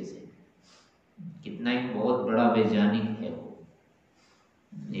विषय से। कितना ही बहुत बड़ा वैज्ञानिक है वो,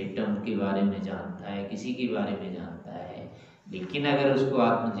 एटम के बारे में जानता है, किसी के बारे में जानता है, लेकिन अगर उसको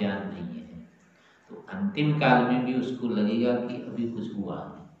आत्मज्ञान नहीं है तो अंतिम काल में भी उसको लगेगा कि अभी कुछ हुआ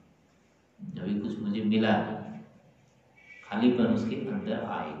नहीं, अभी कुछ मुझे मिला नहीं, खालीपन उसके अंदर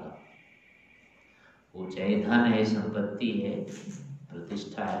आएगा। वो चाहे धन है, संपत्ति है,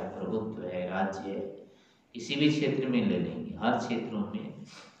 प्रतिष्ठा है, प्रभुत्व है, राज्य है, किसी भी क्षेत्र में ले लेंगे, हर क्षेत्रों में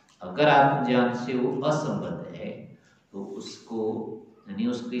अगर आत्मज्ञान से वो असंबद्ध है तो उसको यानी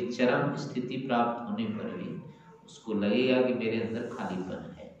उसकी चरम स्थिति प्राप्त होने पर भी उसको लगेगा कि मेरे अंदर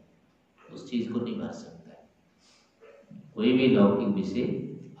खालीपन है, उस चीज को नहीं भर सकता है। कोई भी लौकिक विषय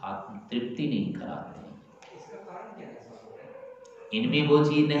आत्म तृप्ति नहीं कराते हैं, इसका कारण क्या है सर? इनमें वो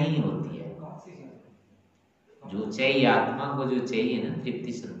चीज नहीं होती है कौन सी चीज? जो चाहिए आत्मा को, जो चाहिए ना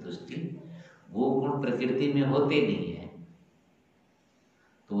तृप्ति संतुष्टि, वो गुण प्रकृति में होते नहीं है।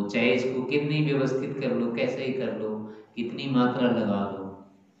 तो चाहे इसको कितनी व्यवस्थित कर लो, कैसे ही कर लो, कितनी मात्रा लगा लो,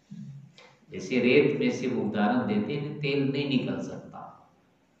 जैसे रेत में से वो उदाहरण देते हैं, तेल नहीं निकल सकता,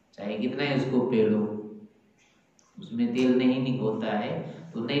 चाहे कितना ही उसको पेड़ो, उसमें तेल नहीं होता है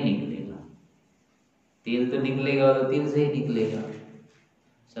तो नहीं निकलेगा। तेल तो निकलेगा तो तिल से ही निकलेगा,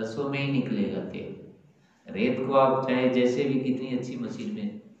 सरसों में ही निकलेगा तेल। रेत को आप चाहे जैसे भी कितनी अच्छी मशीन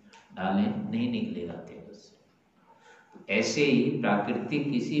में डालें, नहीं निकलेगा तेल उससे। तो ऐसे ही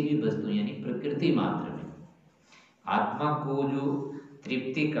प्राकृतिक किसी भी वस्तु यानी प्रकृति मात्र में आत्मा को जो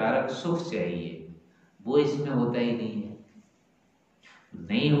तृप्ति कारक सुख चाहिए वो इसमें होता ही नहीं है।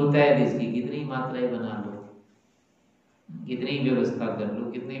 नहीं होता है तो इसकी कितनी मात्राएं बना लो, कितनी व्यवस्था कर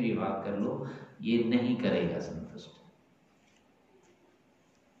लो, कितने विभाग कर लो, ये नहीं करेगा संतुष्ट।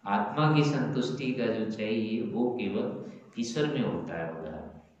 आत्मा की संतुष्टि का जो चाहिए वो केवल ईश्वर में होता है वगैरह।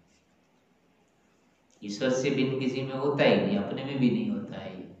 ईश्वर से बिन किसी में होता ही नहीं, अपने में भी नहीं होता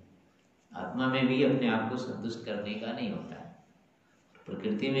है। ये आत्मा में भी अपने आप को संतुष्ट करने का नहीं होता है,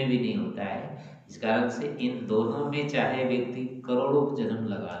 प्रकृति में भी नहीं होता है। इस कारण से इन दोनों में चाहे व्यक्ति करोड़ों जन्म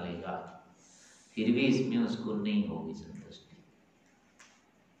लगा लेगा फिर भी इसमें उसको नहीं होगी संतुष्टि।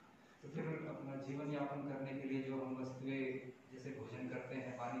 तो फिर अपना जीवन यापन करने के लिए जो हम वस्तुएं जैसे भोजन करते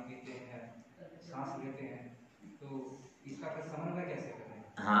हैं, पानी पीते हैं, सांस लेते हैं, तो इसका फिर समन्वय कैसे करें?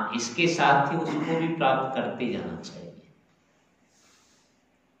 हाँ, इसके साथ ही उसको भी प्राप्त करते जाना चाहिए।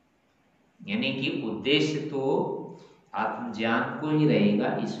 यानी कि उद्देश्य तो आत्मज्ञान को ही रहेगा,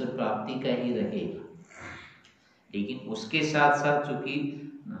 ईश्वर प्राप्ति का ही रहेगा, लेकिन उसके साथ साथ चूंकि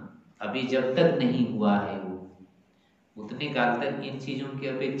अभी जब तक नहीं हुआ है वो, उतने काल तक इन चीजों की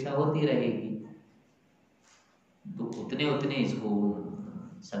अपेक्षा होती रहेगी, तो उतने उतने इसको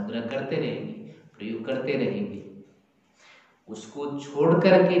संग्रह करते रहेंगे, प्रयोग करते रहेंगे, उसको छोड़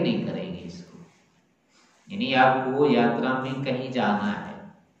करके नहीं करेंगे इसको। यानी आपको यात्रा में कहीं जाना है,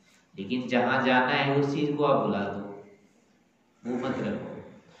 लेकिन जहां जाना है उस चीज को आप भुला दो, वो मत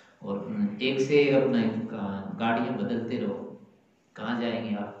रखो, और एक से अपना गाड़ियां बदलते रहो। कहाँ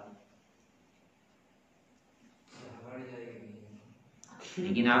जाएंगे आप?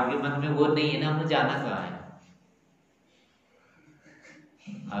 लेकिन आपके मन में वो नहीं है ना, हमें जाना कहाँ है।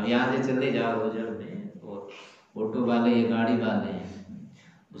 अब यहाँ से चले जाओ रोजर में, और ऑटो वाले या गाड़ी वाले हैं,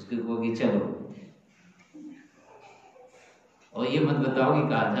 उसके को कि चलो, और ये मत बताओ कि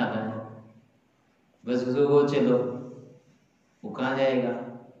कहाँ जाना है, बस उसको वो चलो, वो कहाँ जाएगा?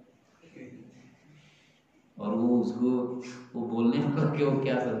 और वो उसको वो बोलने वाला क्यों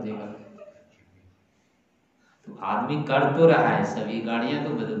क्या समझेगा? तो आदमी कर तो रहा है सब, ये गाड़ियां तो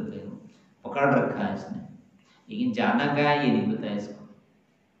बदलते हैं, पकड़ रखा है इसने, लेकिन जाना कहाँ है ये नहीं पता इसको।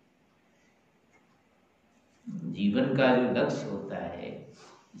 जीवन का जो लक्ष्य होता है,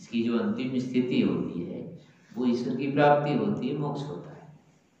 इसकी जो अंतिम स्थिति होती है, वो ईश्वर की प्राप्ति होती है, मोक्ष होता है।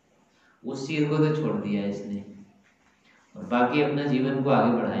 उस चीज को तो छोड़ दिया इसने, और बाकी अपना जीवन को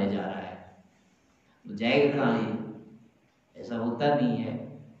आगे बढ़ाया जा रहा है। तो जाएगा कहाँ ये? ऐसा होता नहीं है।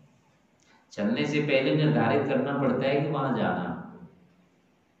 चलने से पहले निर्धारित करना पड़ता है कि वहां जाना।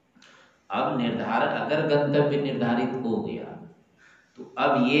 अब निर्धारण, अगर गंतव्य निर्धारित हो गया तो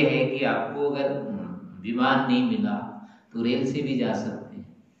अब ये है कि आपको अगर विमान नहीं मिला तो रेल से भी जा सकते हैं,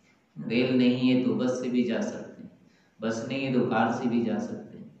 रेल नहीं है तो बस से भी जा सकते हैं, बस नहीं है तो कार से भी जा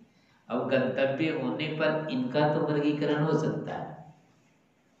सकते हैं। अब गंतव्य होने पर इनका तो वर्गीकरण हो सकता है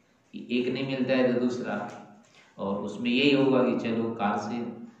कि एक नहीं मिलता है तो दूसरा, और उसमें यही होगा कि चलो कार से,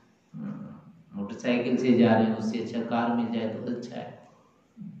 मोटरसाइकिल से जा रहे हैं, उससे अच्छा कार मिल जाए तो अच्छा है,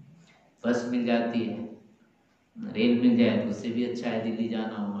 बस मिल जाती है, रेल मिल जाए तो उससे भी अच्छा है, दिल्ली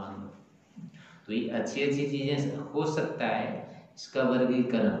जाना हो मान लो। तो ये अच्छी अच्छी चीजें हो सकता है इसका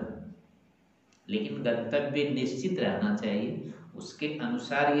वर्गीकरण, लेकिन गंतव्य निश्चित रहना चाहिए, उसके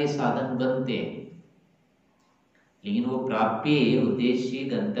अनुसार ये साधन बनते हैं। लेकिन वो प्राप्य उद्देश्य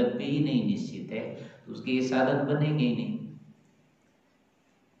गंतव्य ही नहीं निश्चित है तो उसके ये साधन बनेंगे ही नहीं।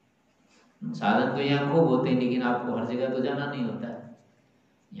 साधन तो यहाँ खूब होते हैं, लेकिन आपको हर जगह तो जाना नहीं होता है।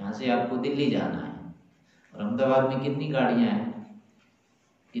 यहाँ से आपको दिल्ली जाना है, और अहमदाबाद में कितनी गाड़ियां हैं,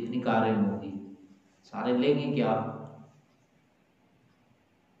 कितनी कारें होंगी, सारे लेंगे क्या आप?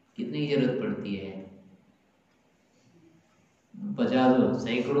 कितनी जरूरत पड़ती है? 50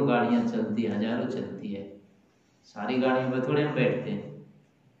 सैकड़ों गाड़ियां चलती है, हजारों चलती है, सारी गाड़ियों में थोड़े हम बैठते हैं,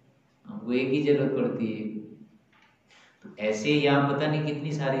 हमको एक ही जरूरत पड़ती है। तो ऐसे यहाँ पता नहीं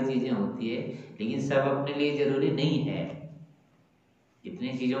कितनी सारी चीजें होती है, लेकिन सब अपने लिए जरूरी नहीं है।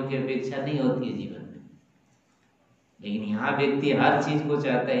 इतनी चीजों की अपेक्षा नहीं होती है जीवन में, लेकिन यहाँ व्यक्ति हर चीज को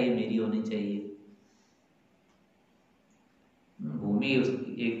चाहता है ये मेरी होनी चाहिए। भूमि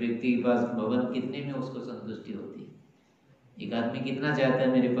एक व्यक्ति के पास भवन कितने में उसको संतुष्टि होती है? एक आदमी कितना चाहता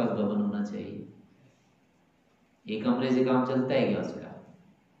है मेरे पास भवन होना चाहिए? एक कमरे से काम चलता है क्या उसका?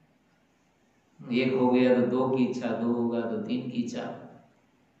 एक हो गया तो 2 की इच्छा, 2 होगा तो 3 की इच्छा,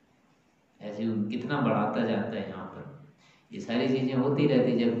 ऐसे कितना बढ़ाता जाता है यहाँ पर। ये सारी चीजें होती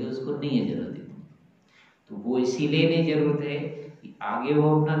रहती जबकि उसको नहीं है जरूरत इतनी। तो वो इसीलिए नहीं जरूरत है कि आगे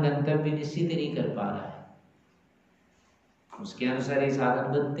वो अपना गंतव्य निश्चित नहीं कर पा रहा है, उसके अनुसार ये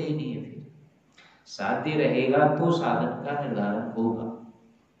साधन बनते ही नहीं है। फिर साध्य रहेगा तो साधन का निर्धारण होगा,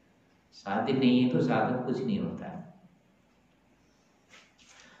 साध्य नहीं है तो साधन कुछ नहीं होता है।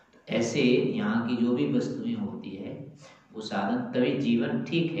 ऐसे यहाँ की जो भी वस्तुएं होती है वो साधन, तभी जीवन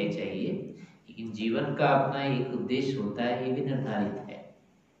ठीक है चाहिए, लेकिन जीवन का अपना एक उद्देश्य होता है, ये भी निर्धारित है।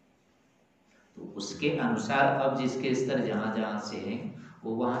 तो उसके अनुसार अब जिसके स्तर जहां जहां से हैं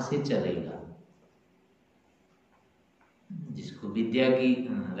वो वहां से चलेगा। जिसको विद्या की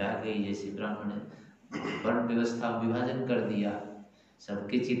रह गई, जैसे ब्राह्मण वर्ण व्यवस्था विभाजन कर दिया,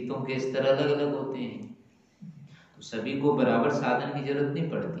 सबके चित्तों के स्तर अलग अलग होते हैं, तो सभी को बराबर साधन की जरूरत नहीं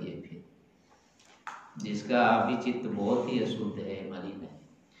पड़ती है। फिर जिसका अभी चित्त बहुत ही अशुद्ध है, मलिन है,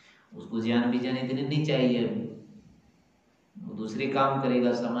 उसको ज्ञान विज्ञान इतने नहीं चाहिए अभी, वो दूसरे काम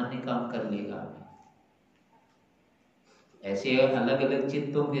करेगा, सामान्य काम कर लेगा। ऐसे अलग अलग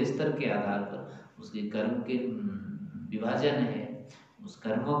चित्तों के स्तर के आधार पर उसके कर्म के विभाजन है, उस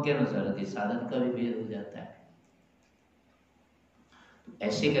कर्मों के अनुसार के साधन का भी भेद हो जाता है। तो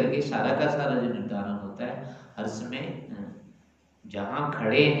ऐसे करके सारा का सारा जो निर्धारण होता है हर समय जहां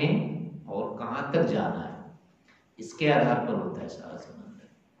खड़े हैं और कहां तक जाना है, इसके आधार पर होता है सारा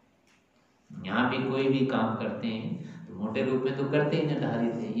संबंध। यहाँ भी कोई भी काम करते हैं तो मोटे रूप में तो करते ही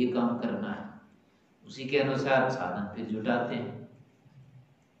निर्धारित है ये काम करना है, उसी के अनुसार साधन फिर जुटाते हैं।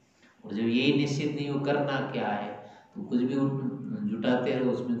 और जब यही निश्चित नहीं हो करना क्या है तो कुछ भी जुटाते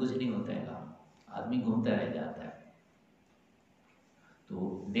रहो, उसमें कुछ नहीं होता है काम, आदमी घूमता रह जाता है।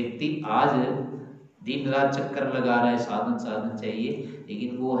 तो व्यक्ति आज दिन रात चक्कर लगा रहा है, साधन साधन चाहिए,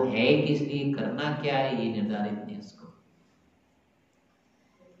 लेकिन वो है किस लिए, करना क्या है ये निर्धारित नहीं उसको।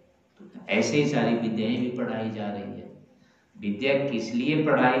 तो ऐसे ही सारी विद्याएं भी पढ़ाई जा रही है। विद्या किस लिए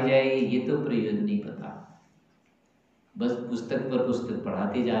पढ़ाई जाए ये तो प्रयोजन नहीं पता, बस पुस्तक पर पुस्तक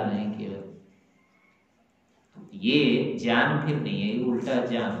पढ़ाते जा रहे हैं केवल। तो ये ज्ञान फिर नहीं है, ये उल्टा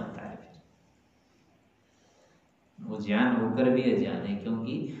ज्ञान होता है। फिर वो ज्ञान होकर भी अज्ञान है,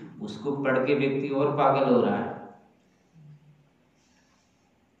 क्योंकि उसको पढ़ के व्यक्ति और पागल हो रहा है।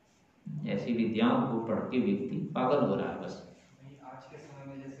 ऐसी विद्याओं को पढ़ के व्यक्ति पागल हो रहा है बस। आज के समय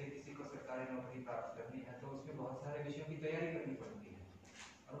में जैसे किसी को सरकारी नौकरी प्राप्त करनी है तो उसमें बहुत सारे विषयों की तैयारी करनी पड़ती है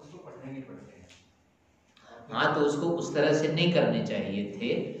और उसको पढ़ने नहीं पड़ते हैं। हाँ, तो उसको उस तरह से नहीं करने चाहिए थे।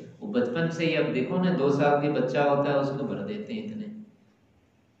 वो बचपन से ही, अब देखो ना 2 साल के बच्चा होता है उसको भर देते हैं इतने,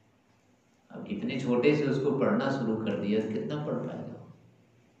 अब इतने छोटे से उसको पढ़ना शुरू कर दिया तो कितना पढ़ पाएगा।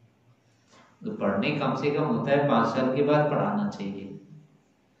 तो पढ़ने कम से कम होता है 5 साल के बाद पढ़ाना चाहिए।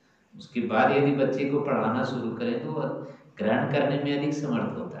 उसके बाद यदि बच्चे को पढ़ाना शुरू करें तो ग्रहण करने में अधिक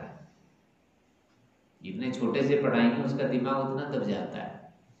समर्थ होता है। जितने छोटे से पढ़ाएंगे उसका दिमाग उतना दब जाता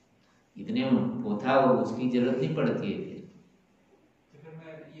है, इतने पोथा उसकी जरूरत नहीं पड़ती है। फिर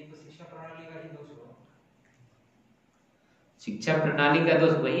ये तो शिक्षा प्रणाली का ही दोष हो। शिक्षा प्रणाली का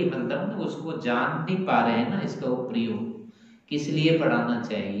दोष वही, मतलब ना उसको जान नहीं पा रहे हैं ना इसका उपयोग किस लिए पढ़ाना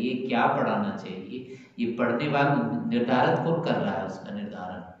चाहिए, क्या पढ़ाना चाहिए, ये पढ़ने वाला निर्धारित कौन कर रहा है, उसका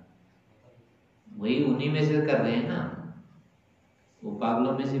निर्धारण वही उन्हीं में से कर रहे हैं ना। वो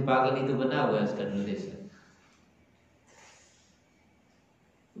पागलों में से पागल ही तो बना हुआ है उसका निर्देशक।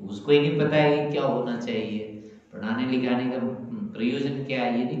 उसको ही नहीं पता है कि क्या होना चाहिए, पढ़ाने लिखाने का प्रयोजन क्या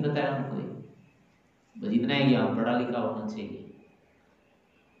है ये नहीं पता है उनको। बस इतना ही पढ़ा लिखा होना चाहिए।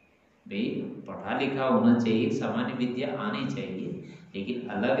 भाई पढ़ा लिखा होना चाहिए, सामान्य विद्या आनी चाहिए, लेकिन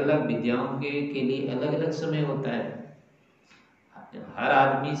अलग अलग विद्याओं के लिए अलग अलग समय होता है। हर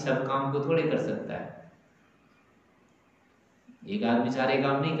आदमी सब काम को थोड़े कर सकता है, एक आदमी सारे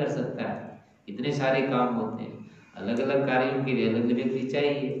काम नहीं कर सकता है, इतने सारे काम होते हैं, अलग अलग कार्यों के लिए अलग अलग व्यक्ति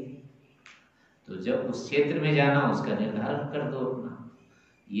चाहिए। तो जब उस क्षेत्र में जाना उसका निर्धारण कर दो अपना,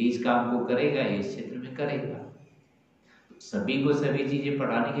 ये इस काम को करेगा, ये इस क्षेत्र में करेगा। तो सभी को सभी चीजें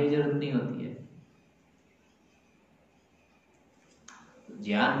पढ़ाने की जरूरत नहीं होती है।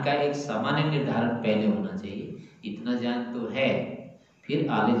 ज्ञान का एक सामान्य निर्धारण पहले होना चाहिए, इतना ज्ञान तो है, फिर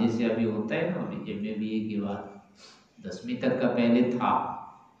आगे जैसे अभी होता है ना, अभी MA BA के बाद 10वीं तक का पहले था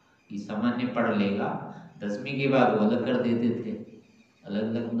कि सामान्य पढ़ लेगा, 10वीं के बाद वो अलग कर देते थे, अलग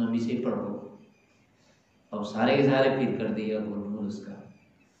अलग ना विषय पढ़ो। अब सारे के सारे फिर कर दिया गोलमोल उसका।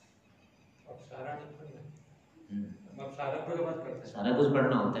 अब सारा नहीं पढ़ना, अब सारा के बाद करते हैं, सारा कुछ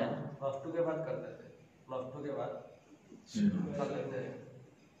पढ़ना होता है। +2 के बाद करते थे, +2 के बाद कर लेते हैं।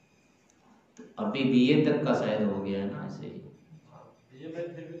 तो अभी BA तक का शायद हो गया है ना ऐसे ही, BA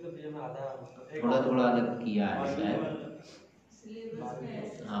में फिर भी तो BA में आधा थोड़ा थोड़ा अलग किया है शायद। सिलेबस में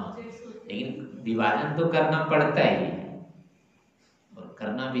ऐसे हाँ, सब्जेक्ट्स होते हैं। लेकिन विभाजन तो करना पड़ता ही है और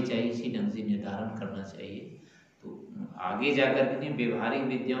करना भी चाहिए, इसी ढंग से निर्धारण करना चाहिए, तो आगे जाकर के व्यवहारिक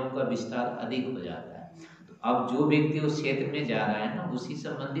विद्याओं का विस्तार अधिक हो जाता है। तो अब जो व्यक्ति उस क्षेत्र में जा रहा है ना, उसी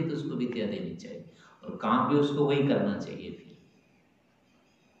संबंधित उसको विद्या देनी चाहिए और काम भी उसको वही करना चाहिए। फिर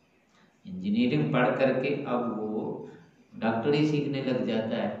इंजीनियरिंग पढ़ करके अब वो डॉक्टरी सीखने लग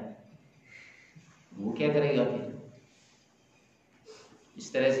जाता है, वो क्या करेगा फिर?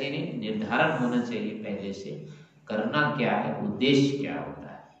 इस तरह से नहीं, निर्धारण होना चाहिए पहले से, करना क्या है, उद्देश्य क्या होता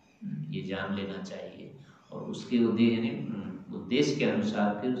है, ये जान लेना चाहिए और उसके उद्देश्य के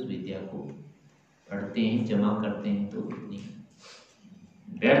अनुसार फिर उस विद्या को पढ़ते हैं, जमा करते हैं, तो इतनी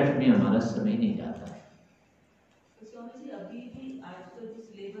व्यर्थ में हमारा समय नहीं जाता है। तो स्वामी जी अभी भी आजकल जो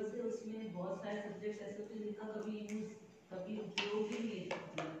सिलेबस है उसमें बहुत सारे सब्जेक्ट ऐसे होते हैं जिनका कभी यूज कभी उपयोग ही नहीं है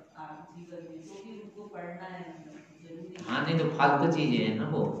आप जीवन में, तो भी उनको पढ़ना है जरूरी है। हाँ, नहीं तो फालतू चीजें हैं ना,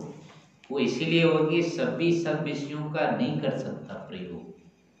 वो इसीलिए होगी, सभी सब विषयों का नहीं कर सकता प्रयोग,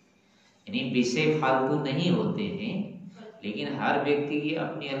 यानी विषय फालतू नहीं होते हैं, लेकिन हर व्यक्ति की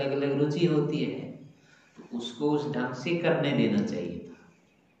अपनी अलग अलग रुचि होती है, तो उसको उस ढंग से करने देना चाहिए था।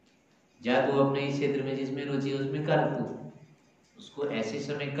 जा तो अपने इस क्षेत्र में जिसमें रुचि है उसमें कर, तू उसको ऐसे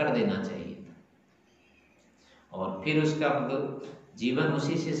समय कर देना चाहिए था। और फिर उसका मतलब जीवन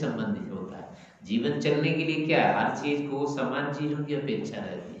उसी से संबंधित होता है। जीवन चलने के लिए क्या है, हर चीज को समान चीजों की अपेक्षा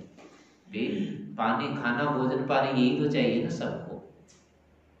रहती है। पानी, खाना, भोजन, पानी, यही तो चाहिए ना सबको,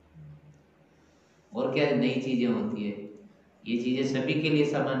 और क्या नई चीजें होती है, ये चीजें सभी के लिए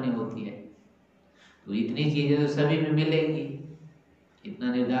सामान्य होती है, तो इतनी चीजें तो सभी में मिलेंगी,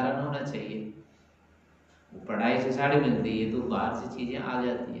 इतना निर्धारण होना चाहिए। वो पढ़ाई से साड़ी मिलती है, तो बाहर से चीजें आ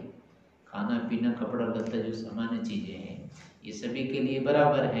जाती है, खाना पीना कपड़ा लत्ता जो सामान्य चीजें हैं ये सभी के लिए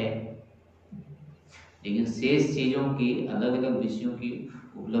बराबर है, लेकिन शेष चीजों की अलग अलग विषयों की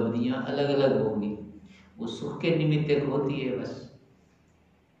उपलब्धियां अलग अलग होगी, वो सुख के निमित्त होती है बस।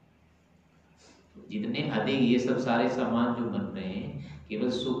 जितने अधिक ये सब सारे सामान जो बन रहे हैं केवल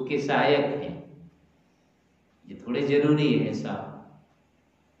सुख के सहायक हैं, ये थोड़े जरूरी है ऐसा,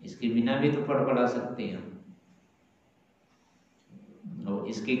 इसके बिना भी तो पढ़ा सकते हैं, और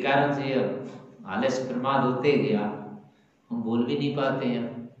इसके कारण से अब आलस्य प्रमाद होते गया, हम बोल भी नहीं पाते हैं।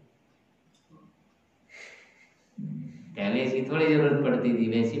 पहले इसकी थोड़ी जरूरत पड़ती थी,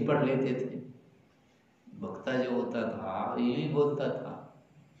 वैसे ही पढ़ लेते थे, वक्ता जो होता था यूं ही बोलता था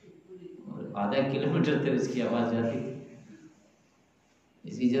और आधा किलोमीटर तक इसकी आवाज जाती थी,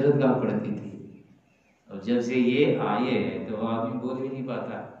 इसकी जरूरत कहाँ पड़ती थी। और जब से ये आए हैं तो आदमी बोल भी नहीं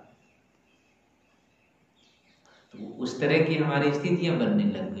पाता, तो उस तरह की हमारी स्थितियां बनने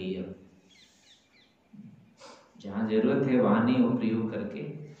लग गई। अब जहाँ जरूरत है वहां नहीं, वो प्रयोग करके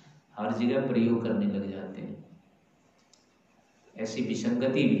हर जगह प्रयोग करने लग जाते हैं, ऐसी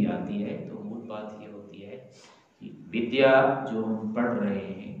विसंगति भी आती है। तो मूल बात ये होती है कि विद्या जो हम पढ़ रहे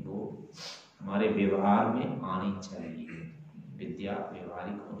हैं वो हमारे व्यवहार में आनी चाहिए, विद्या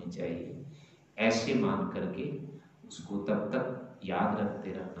व्यवहारिक होनी चाहिए, ऐसे मान करके उसको तब तक याद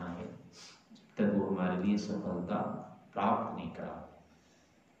रखते रहना है जब तक वो हमारे लिए सफलता प्राप्त नहीं करा।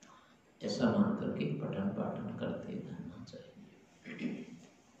 ऐसा मान करके पठन पाठन